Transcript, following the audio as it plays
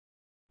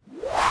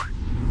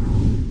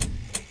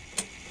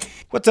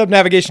What's up,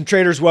 navigation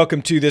traders?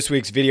 Welcome to this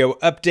week's video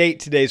update.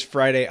 Today's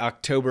Friday,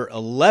 October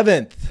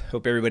 11th.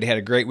 Hope everybody had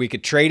a great week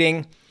of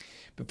trading.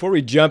 Before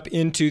we jump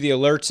into the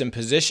alerts and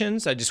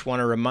positions, I just want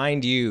to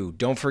remind you,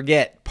 don't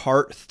forget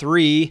part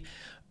 3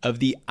 of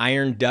the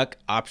Iron Duck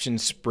option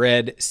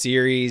spread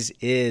series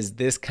is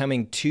this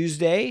coming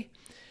Tuesday,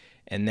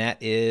 and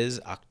that is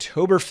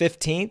October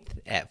 15th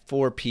at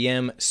 4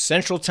 p.m.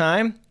 Central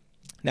Time.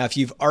 Now, if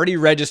you've already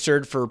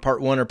registered for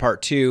part 1 or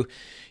part 2,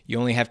 you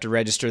only have to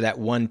register that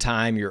one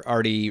time. You're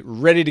already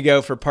ready to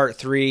go for part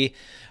 3.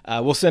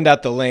 We'll send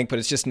out the link, but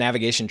it's just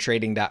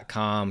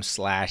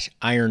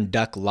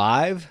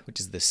navigationtrading.com/IronDuckLive, which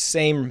is the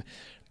same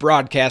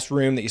broadcast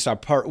room that you saw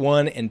part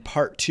 1 and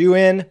part 2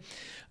 in.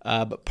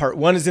 But part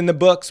 1 is in the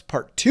books.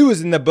 Part 2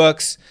 is in the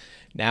books.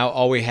 Now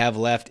all we have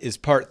left is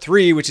part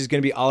 3, which is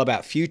going to be all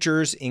about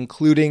futures,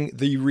 including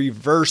the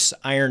reverse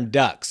Iron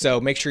Duck. So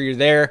make sure you're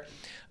there.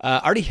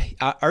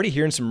 Already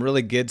hearing some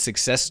really good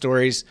success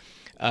stories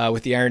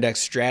with the Iron Duck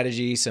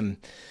strategy. Some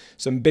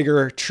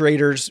bigger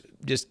traders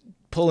just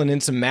pulling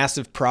in some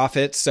massive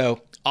profits.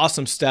 So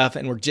awesome stuff,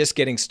 and we're just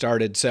getting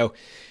started. So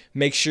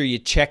make sure you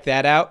check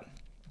that out.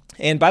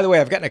 And by the way,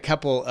 I've gotten a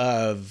couple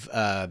of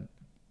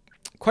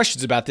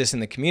questions about this in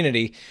the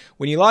community.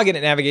 When you log in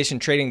at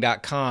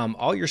navigationtrading.com,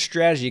 all your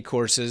strategy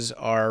courses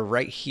are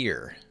right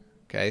here.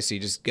 Okay, so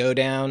you just go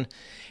down,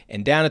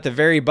 and down at the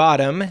very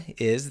bottom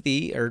is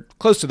or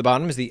close to the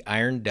bottom is the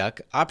Iron Duck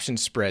option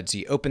spread. So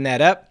you open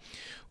that up.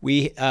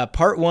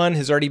 Part 1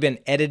 has already been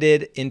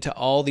edited into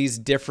all these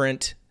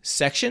different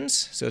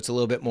sections, so it's a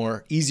little bit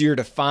more easier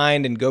to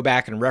find and go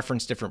back and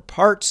reference different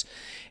parts.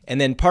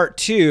 And then part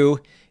 2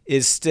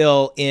 is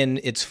still in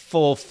its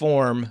full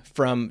form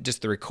from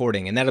just the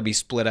recording, and that'll be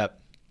split up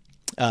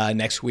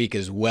next week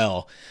as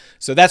well.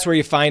 So that's where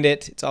you find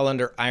it. It's all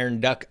under Iron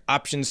Duck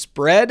option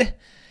spread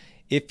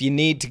if you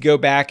need to go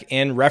back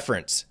and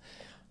reference.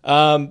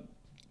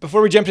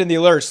 Before we jump into the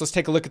alerts, let's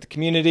take a look at the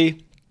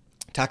community.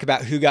 Talk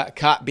about who got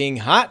caught being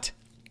hot.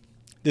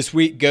 This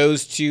week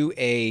goes to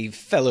a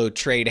fellow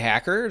trade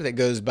hacker that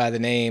goes by the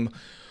name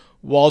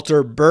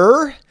Walter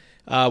Burr.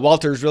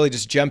 Walter's really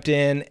just jumped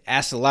in,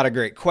 asked a lot of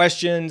great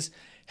questions,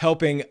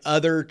 helping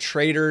other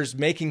traders,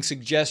 making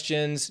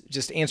suggestions,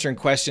 just answering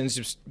questions.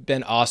 Just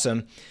been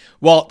awesome.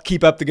 Walt,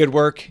 keep up the good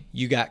work.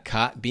 You got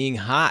caught being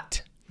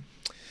hot.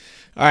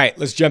 All right,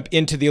 let's jump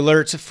into the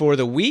alerts for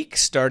the week,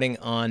 starting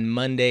on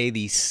Monday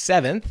the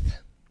 7th.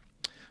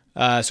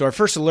 So our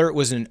first alert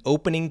was an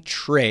opening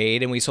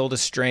trade, and we sold a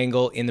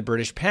strangle in the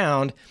British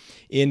pound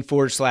in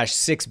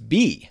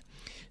 /6B.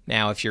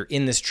 Now, if you're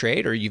in this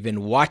trade or you've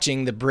been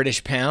watching the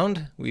British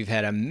pound, we've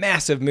had a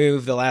massive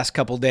move the last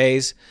couple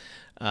days.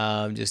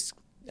 I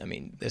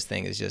mean, this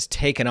thing is just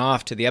taken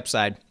off to the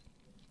upside.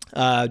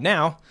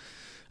 Now,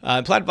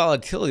 implied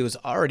volatility was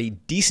already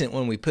decent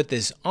when we put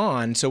this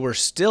on, so we're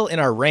still in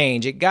our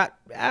range. It got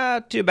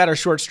to about our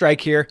short strike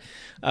here,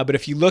 but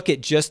if you look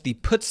at just the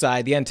put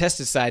side, the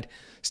untested side,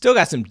 still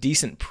got some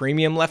decent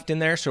premium left in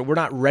there, so we're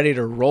not ready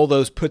to roll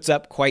those puts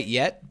up quite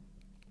yet.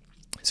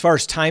 As far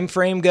as time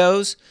frame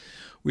goes,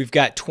 we've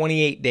got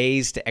 28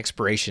 days to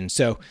expiration.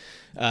 So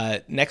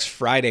next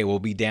Friday we'll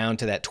be down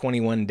to that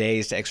 21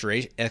 days to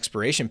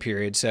expiration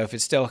period. So if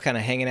it's still kind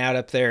of hanging out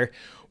up there,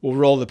 we'll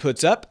roll the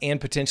puts up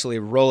and potentially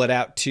roll it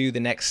out to the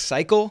next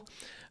cycle.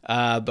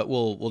 But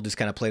we'll just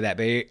kind of play that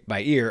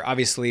by ear.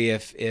 Obviously,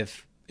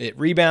 if it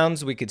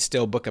rebounds, we could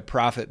still book a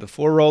profit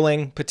before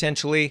rolling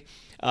potentially.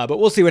 But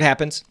we'll see what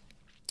happens.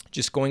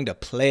 Just going to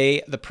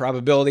play the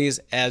probabilities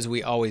as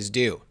we always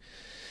do.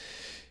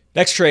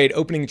 Next trade,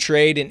 opening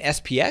trade in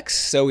SPX.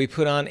 So we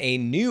put on a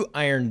new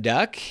Iron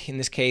Duck, in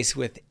this case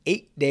with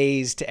 8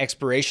 days to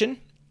expiration.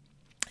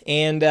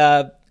 And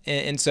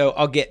so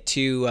I'll get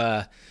to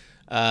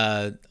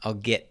that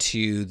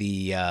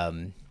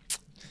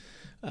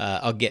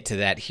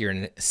here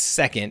in a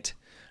second.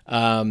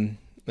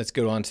 Let's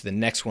go on to the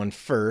next one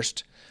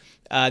first.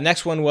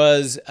 Next one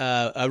was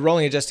a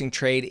rolling adjusting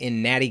trade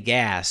in Natty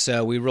Gas.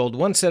 So we rolled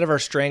one set of our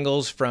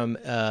strangles from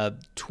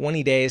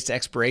 20 days to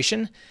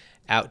expiration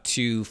out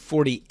to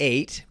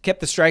 48. Kept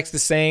the strikes the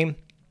same.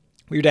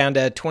 We were down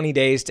to 20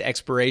 days to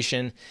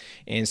expiration,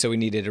 and so we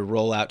needed to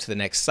roll out to the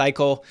next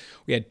cycle.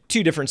 We had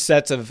 2 different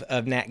sets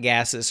of Nat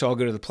Gases, so I'll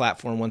go to the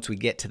platform once we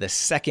get to the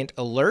second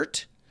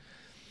alert.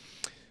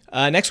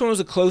 Next one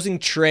was a closing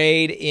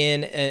trade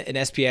in an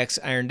SPX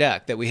Iron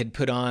Duck that we had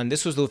put on.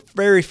 This was the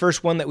very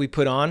first one that we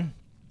put on,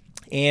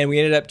 and we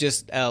ended up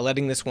just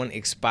letting this one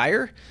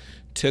expire.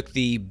 Took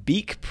the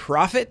beak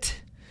profit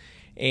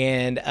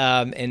and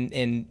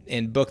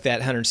booked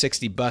that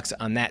 $160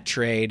 on that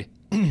trade.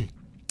 And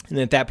then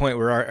at that point,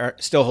 we're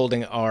still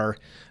holding our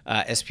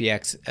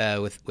SPX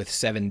with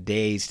 7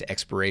 days to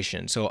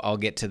expiration. So I'll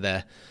get to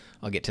that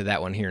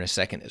one here in a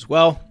second as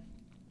well.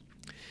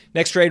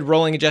 Next trade,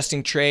 rolling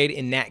adjusting trade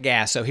in Nat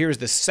Gas. So here's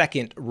the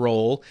second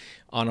roll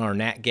on our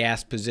Nat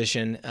Gas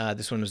position.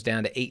 This one was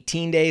down to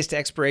 18 days to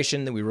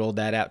expiration. Then we rolled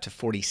that out to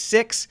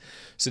 46.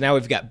 So now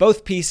we've got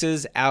both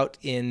pieces out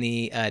in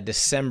the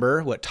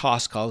December, what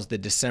TOS calls the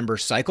December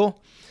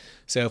cycle.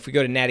 So if we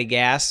go to Natty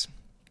Gas,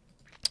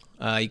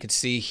 You can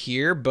see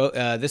here,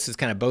 this is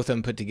kind of both of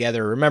them put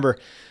together. Remember,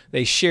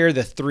 they share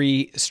the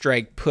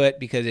 3-strike put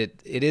because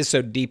it is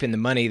so deep in the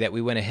money that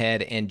we went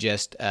ahead and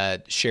just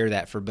share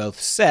that for both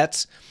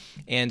sets.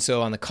 And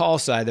so on the call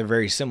side, they're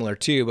very similar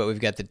too, but we've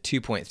got the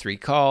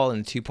 2.3 call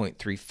and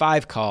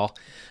 2.35 call,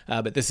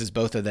 but this is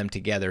both of them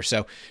together.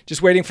 So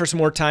just waiting for some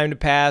more time to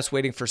pass,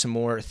 waiting for some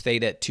more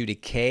theta to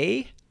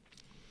decay.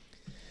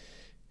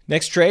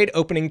 Next trade,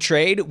 opening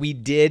trade, we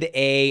did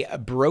a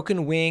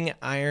broken wing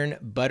iron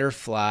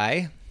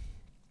butterfly,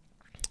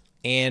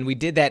 and we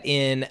did that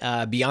in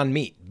Beyond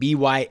Meat,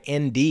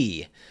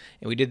 BYND,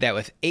 and we did that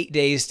with 8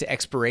 days to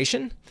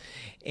expiration.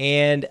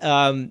 And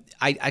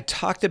I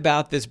talked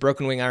about this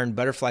broken wing iron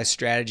butterfly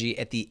strategy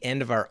at the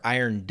end of our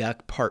iron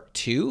duck part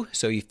 2.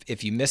 So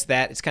if you missed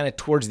that, it's kind of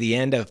towards the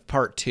end of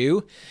part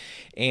 2.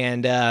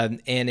 And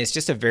it's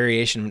just a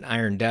variation of an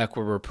iron duck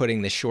where we're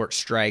putting the short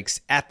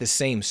strikes at the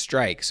same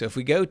strike. So if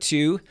we go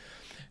to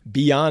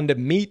Beyond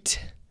Meat,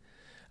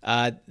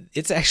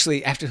 it's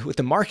actually, with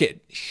the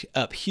market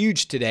up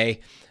huge today,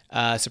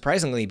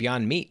 surprisingly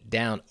Beyond Meat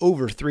down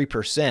over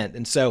 3%.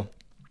 And so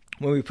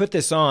when we put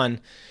this on,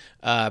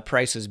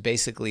 price was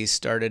basically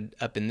started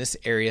up in this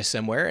area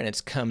somewhere, and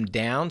it's come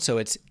down. So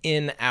it's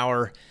in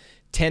our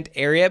tent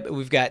area, but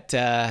we've got,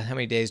 how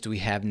many days do we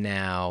have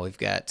now? We've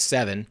got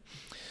 7.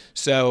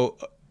 So,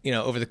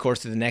 over the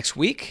course of the next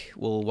week,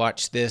 we'll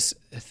watch this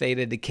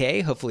theta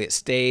decay. Hopefully it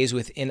stays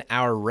within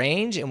our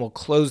range, and we'll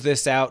close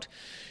this out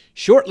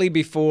shortly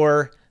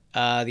before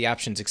the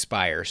options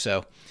expire.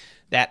 So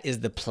that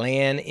is the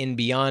plan in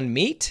Beyond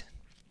Meat.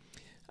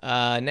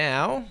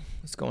 Now,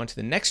 let's go on to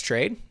the next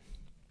trade.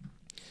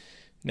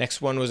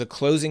 Next one was a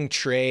closing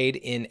trade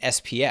in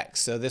SPX.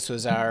 So this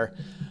was our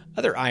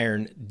other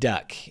iron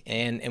duck,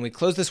 and we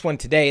closed this one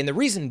today. And the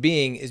reason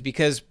being is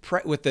because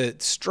with the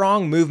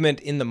strong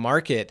movement in the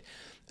market,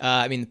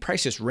 the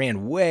price just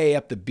ran way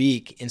up the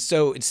beak. And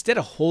so instead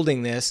of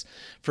holding this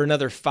for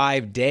another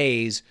 5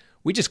 days,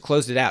 we just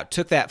closed it out,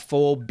 took that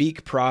full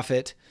beak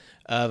profit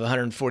of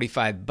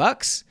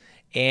 $145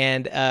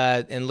 and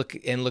look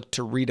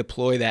to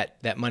redeploy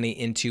that money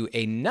into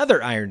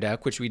another iron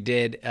duck, which we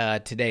did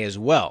today as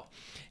well.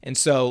 And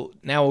so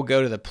now we'll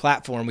go to the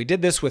platform. We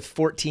did this with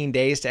 14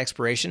 days to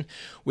expiration.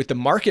 With the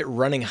market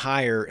running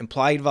higher,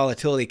 implied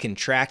volatility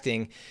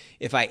contracting,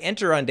 if I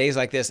enter on days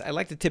like this, I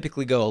like to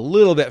typically go a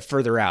little bit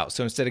further out.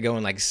 So instead of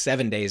going like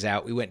 7 days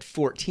out, we went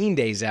 14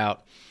 days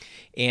out.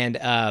 And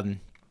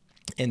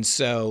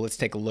so let's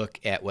take a look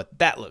at what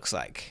that looks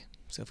like.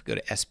 So if we go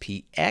to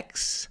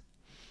SPX,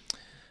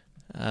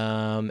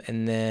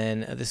 and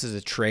then this is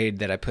a trade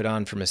that I put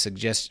on from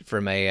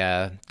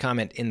a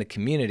comment in the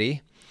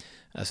community.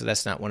 So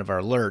that's not one of our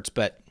alerts,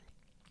 but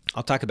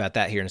I'll talk about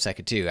that here in a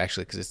second too,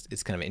 actually, because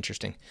it's kind of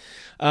interesting.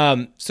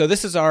 So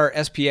this is our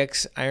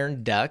SPX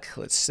iron duck.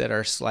 Let's set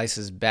our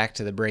slices back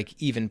to the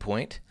break-even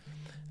point.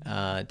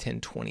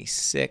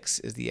 1026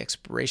 is the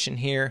expiration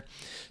here.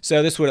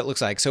 So this is what it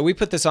looks like. So we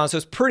put this on, so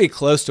it's pretty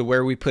close to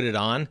where we put it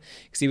on. You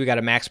can see we got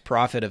a max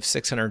profit of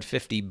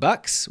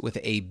 $650 with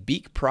a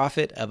beak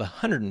profit of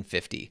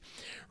 $150.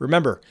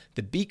 Remember,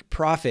 the beak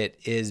profit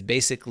is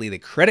basically the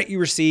credit you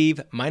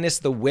receive minus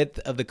the width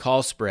of the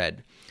call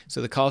spread.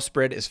 So the call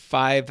spread is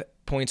 5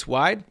 points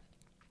wide.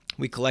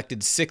 We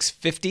collected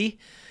 $650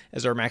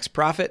 as our max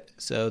profit,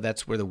 so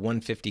that's where the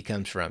 $150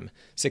 comes from.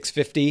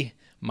 $650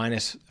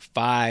 minus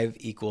 5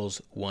 equals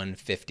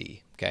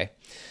 $150, okay?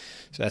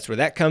 So that's where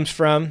that comes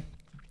from.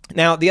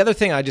 Now, the other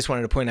thing I just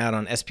wanted to point out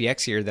on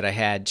SPX here that I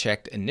had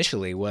checked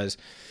initially was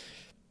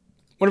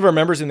one of our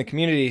members in the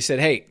community said,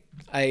 hey,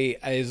 I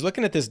was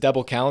looking at this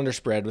double calendar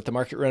spread with the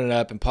market running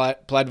up and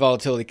implied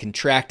volatility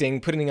contracting,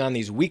 putting on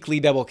these weekly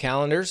double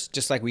calendars,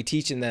 just like we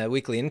teach in the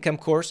weekly income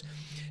course.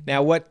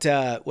 Now, what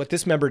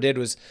this member did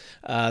was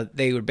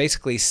they were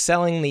basically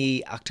selling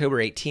the October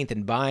 18th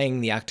and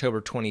buying the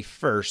October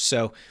 21st.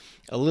 So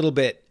a little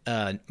bit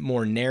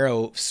more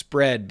narrow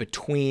spread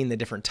between the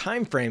different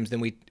time frames than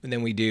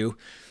we do.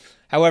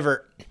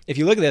 However, if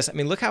you look at this, I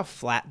mean, look how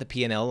flat the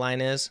P&L line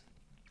is,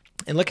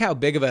 and look how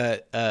big of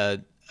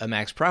a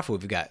max profit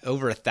we've got,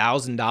 over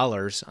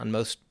 $1,000 on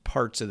most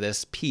parts of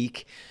this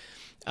peak,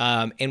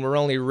 and we're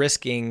only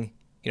risking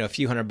a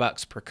few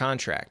 $100 per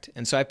contract.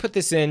 And so I put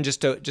this in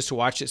just to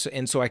watch it,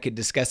 and so I could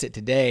discuss it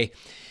today.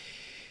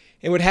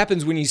 And what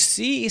happens when you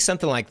see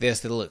something like this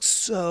that looks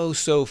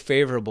so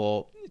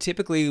favorable?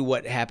 Typically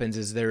what happens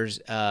is there's,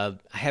 I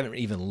haven't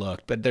even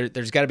looked, but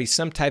there's got to be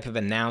some type of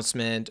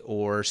announcement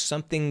or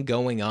something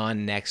going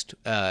on next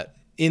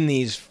in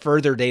these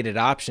further dated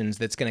options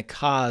that's going to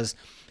cause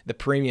the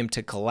premium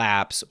to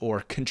collapse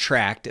or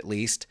contract at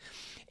least,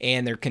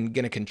 and they're going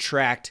to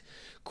contract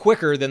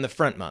quicker than the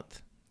front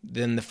month,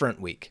 than the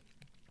front week.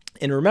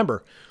 And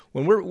remember,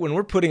 when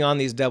we're putting on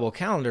these double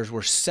calendars,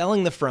 we're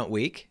selling the front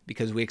week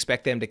because we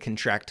expect them to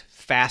contract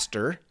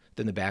faster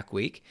than the back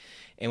week.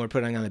 And we're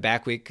putting on the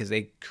back week because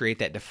they create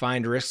that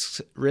defined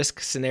risk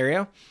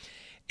scenario.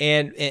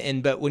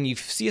 But when you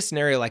see a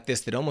scenario like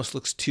this that almost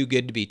looks too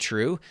good to be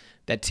true,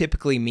 that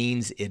typically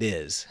means it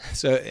is.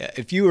 So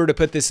if you were to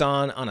put this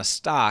on a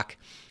stock,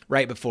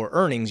 right before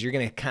earnings, you're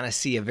going to kind of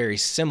see a very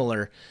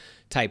similar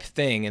type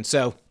thing. And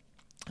so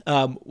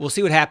we'll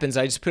see what happens.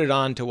 I just put it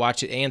on to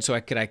watch it, and so I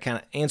could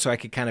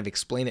kind of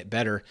explain it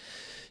better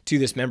to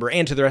this member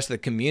and to the rest of the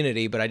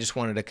community. But I just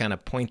wanted to kind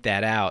of point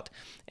that out,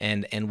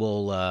 and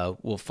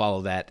we'll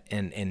follow that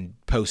and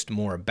post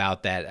more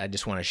about that. I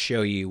just want to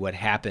show you what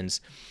happens,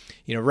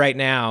 right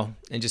now,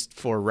 and just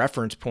for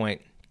reference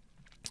point,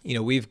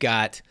 we've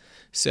got,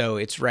 so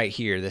it's right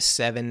here, the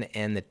 7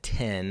 and the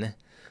 10,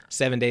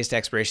 7 days to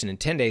expiration and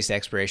 10 days to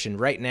expiration.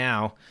 Right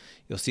now,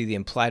 you'll see the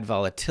implied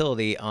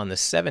volatility on the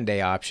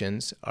 7-day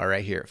options are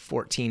right here at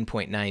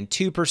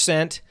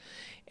 14.92%.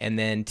 And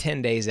then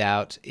 10 days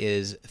out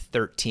is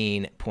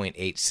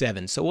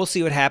 13.87. So we'll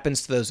see what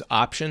happens to those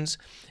options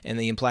and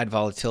the implied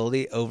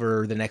volatility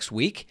over the next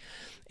week.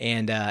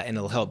 And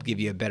it'll help give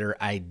you a better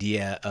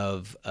idea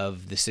of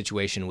the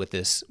situation with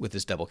this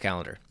double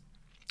calendar.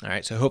 All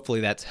right, so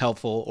hopefully that's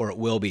helpful, or it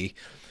will be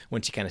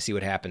once you kind of see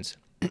what happens.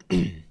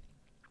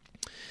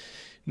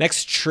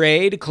 Next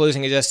trade,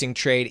 closing adjusting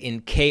trade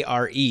in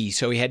KRE.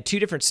 So we had two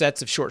different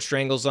sets of short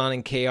strangles on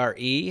in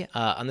KRE.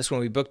 On this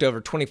one, we booked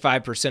over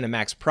 25% of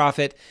max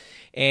profit,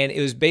 and it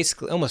was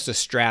basically almost a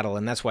straddle,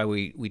 and that's why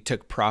we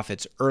took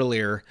profits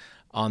earlier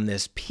on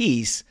this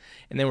piece,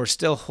 and then we're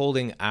still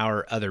holding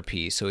our other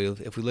piece. So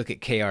if we look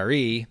at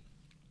KRE,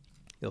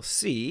 you'll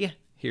see,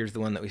 here's the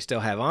one that we still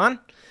have on.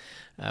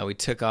 We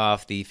took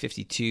off the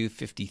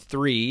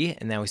 52.53,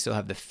 and now we still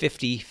have the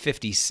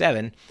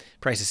 50.57.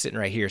 Price is sitting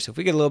right here. So if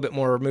we get a little bit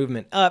more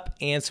movement up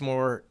and some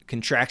more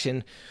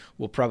contraction,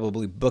 we'll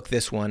probably book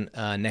this one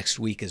next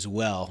week as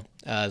well,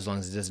 as long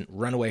as it doesn't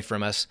run away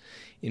from us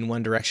in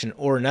one direction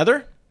or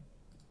another.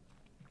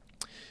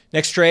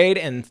 Next trade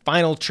and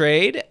final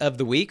trade of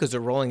the week was a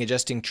rolling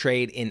adjusting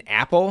trade in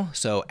Apple.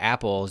 So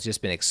Apple has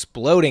just been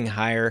exploding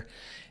higher,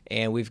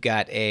 and we've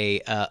got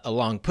a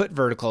long put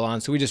vertical on.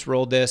 So we just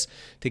rolled this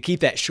to keep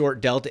that short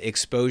delta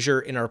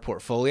exposure in our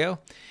portfolio.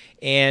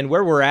 And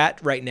where we're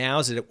at right now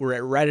is that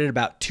we're right at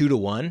about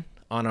 2-to-1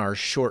 on our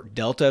short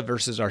delta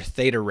versus our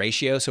theta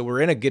ratio. So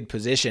we're in a good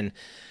position.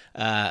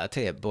 I'll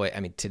tell you, boy, I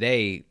mean,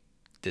 today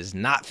does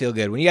not feel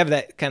good. When you have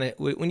that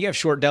when you have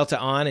short delta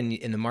on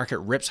and the market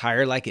rips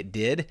higher like it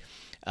did,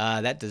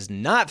 that does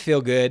not feel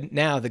good.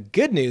 Now, the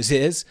good news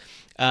is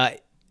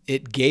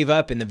it gave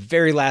up in the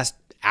very last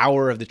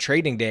hour of the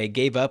trading day,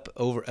 gave up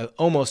over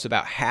almost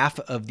about half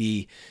of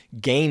the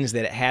gains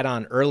that it had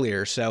on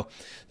earlier. So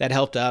that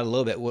helped out a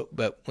little bit.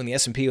 But when the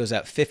S&P was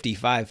at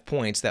 55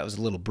 points, that was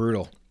a little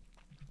brutal.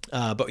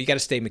 But you got to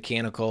stay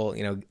mechanical.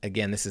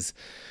 Again, this is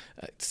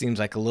it seems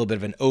like a little bit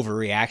of an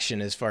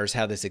overreaction as far as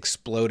how this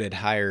exploded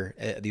higher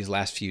these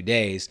last few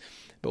days.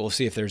 But we'll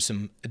see if there's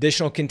some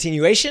additional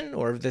continuation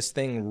or if this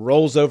thing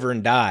rolls over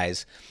and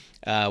dies.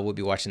 We'll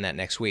be watching that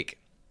next week.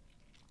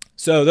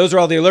 So those are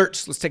all the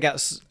alerts. Let's take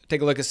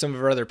a look at some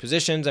of our other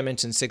positions. I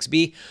mentioned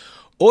 6B.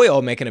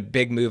 Oil making a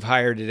big move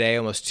higher today,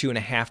 almost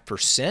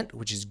 2.5%,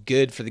 which is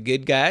good for the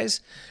good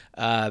guys.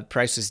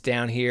 Price is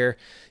down here.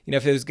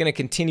 If it was going to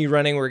continue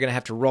running, we're going to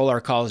have to roll our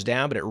calls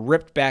down, but it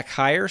ripped back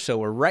higher, so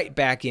we're right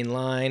back in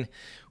line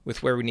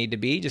with where we need to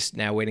be, just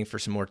now waiting for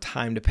some more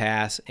time to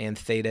pass and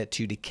theta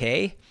to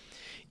decay.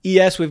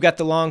 ES, we've got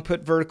the long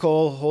put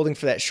vertical, holding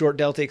for that short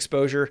delta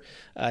exposure.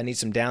 Need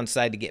some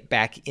downside to get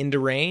back into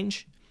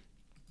range.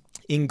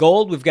 In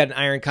gold, we've got an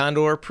iron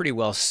condor pretty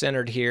well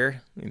centered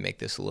here. Let me make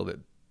this a little bit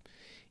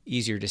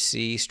easier to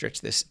see, stretch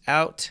this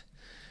out.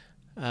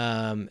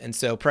 And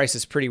so price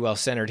is pretty well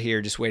centered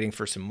here, just waiting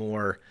for some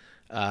more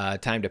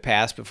time to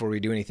pass before we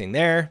do anything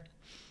there.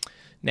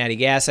 Natty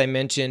gas, I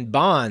mentioned.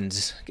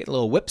 Bonds, get a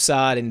little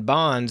whipsawed in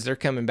bonds. They're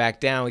coming back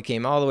down. We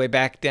came all the way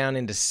back down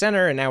into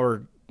center, and now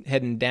we're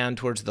heading down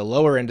towards the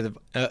lower end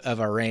of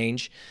our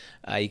range.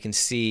 You can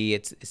see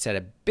it's had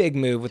a big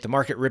move with the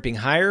market ripping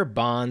higher.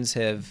 Bonds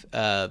have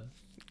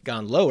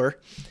gone lower.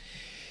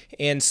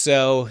 And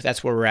so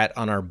that's where we're at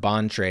on our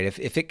bond trade.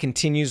 If it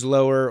continues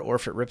lower or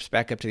if it rips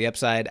back up to the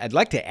upside, I'd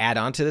like to add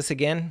on to this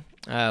again.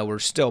 We're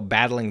still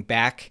battling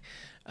back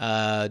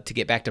to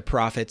get back to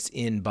profits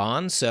in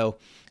bonds. So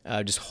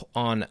just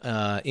on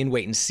in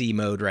wait and see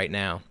mode right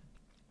now.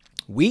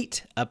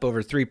 Wheat up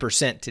over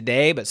 3%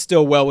 today, but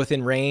still well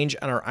within range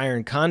on our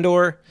iron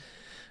condor.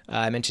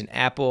 I mentioned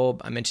Apple.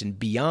 I mentioned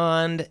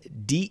Beyond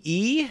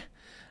DE.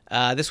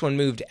 This one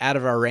moved out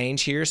of our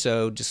range here,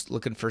 so just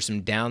looking for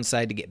some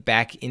downside to get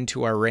back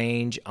into our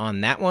range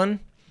on that one.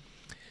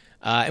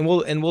 And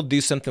we'll do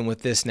something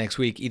with this next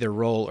week, either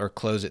roll or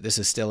close it. This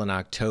is still in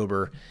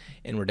October,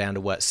 and we're down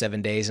to what,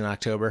 7 days in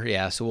October?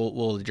 Yeah, so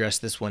we'll address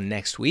this one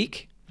next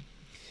week.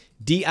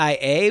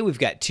 DIA, we've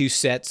got two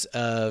sets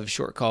of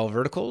short call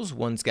verticals.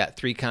 One's got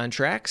 3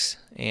 contracts,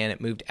 and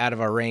it moved out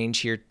of our range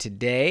here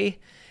today.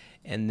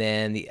 And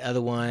then the other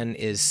one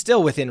is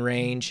still within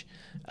range,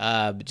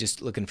 but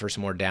just looking for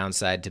some more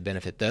downside to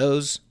benefit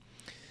those.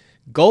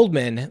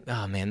 Goldman,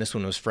 oh man, this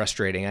one was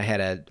frustrating. I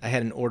had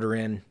an order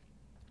in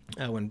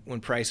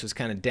when price was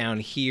kind of down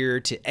here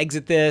to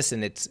exit this,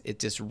 and it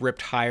just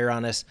ripped higher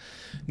on us.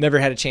 Never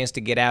had a chance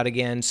to get out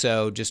again,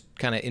 so just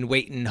kind of in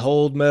wait and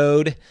hold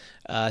mode.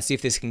 See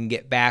if this can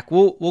get back.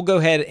 We'll go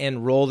ahead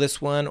and roll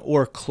this one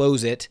or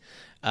close it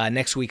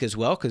next week as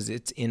well, because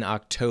it's in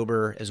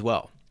October as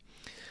well.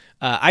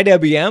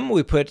 IWM,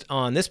 we put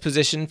on this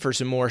position for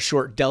some more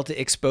short delta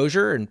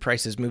exposure, and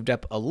price has moved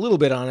up a little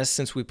bit on us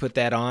since we put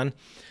that on.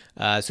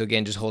 So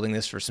again, just holding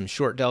this for some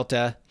short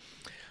delta.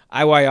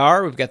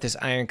 IYR, we've got this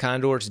iron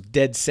condor. It's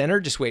dead center,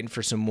 just waiting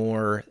for some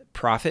more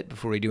profit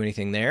before we do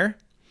anything there.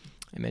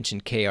 I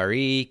mentioned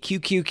KRE.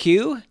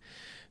 QQQ,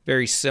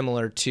 very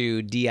similar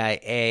to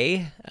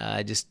DIA,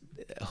 just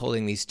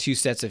holding these two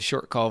sets of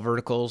short call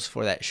verticals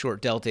for that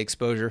short delta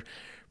exposure.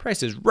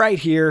 Price is right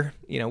here,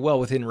 well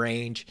within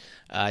range.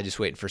 Just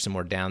waiting for some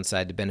more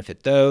downside to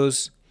benefit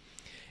those.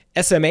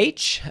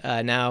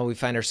 SMH, now we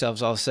find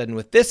ourselves all of a sudden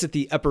with this at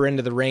the upper end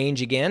of the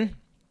range again.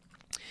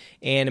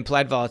 And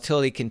implied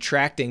volatility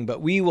contracting,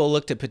 but we will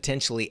look to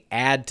potentially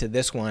add to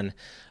this one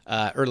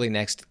early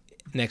next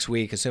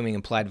week, assuming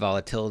implied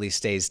volatility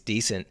stays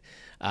decent,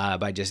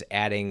 by just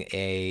adding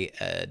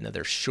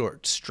another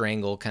short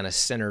strangle kind of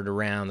centered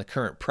around the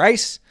current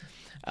price.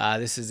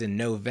 This is in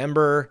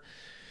November.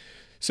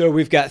 So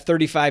we've got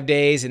 35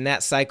 days in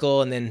that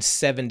cycle and then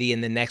 70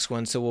 in the next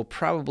one. So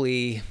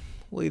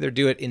we'll either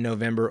do it in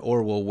November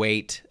or we'll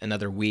wait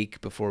another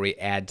week before we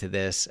add to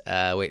this,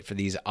 wait for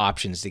these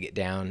options to get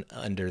down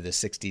under the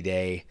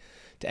 60-day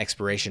to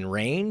expiration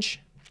range.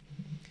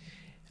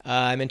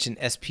 I mentioned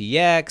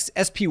SPX.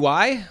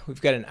 SPY,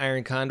 we've got an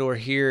iron condor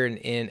here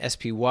in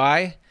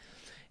SPY,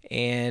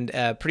 and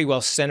pretty well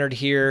centered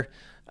here.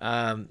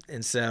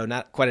 And so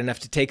not quite enough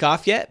to take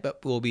off yet,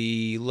 but we'll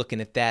be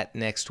looking at that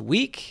next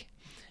week.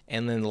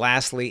 And then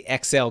lastly,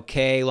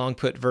 XLK, long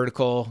put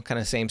vertical, kind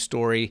of same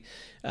story.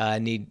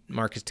 Need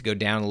markets to go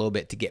down a little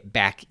bit to get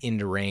back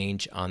into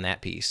range on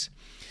that piece.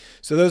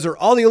 So those are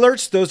all the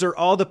alerts. Those are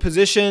all the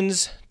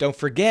positions. Don't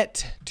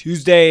forget,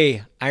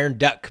 Tuesday, Iron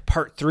Duck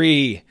Part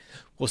 3.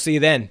 We'll see you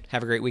then.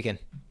 Have a great weekend.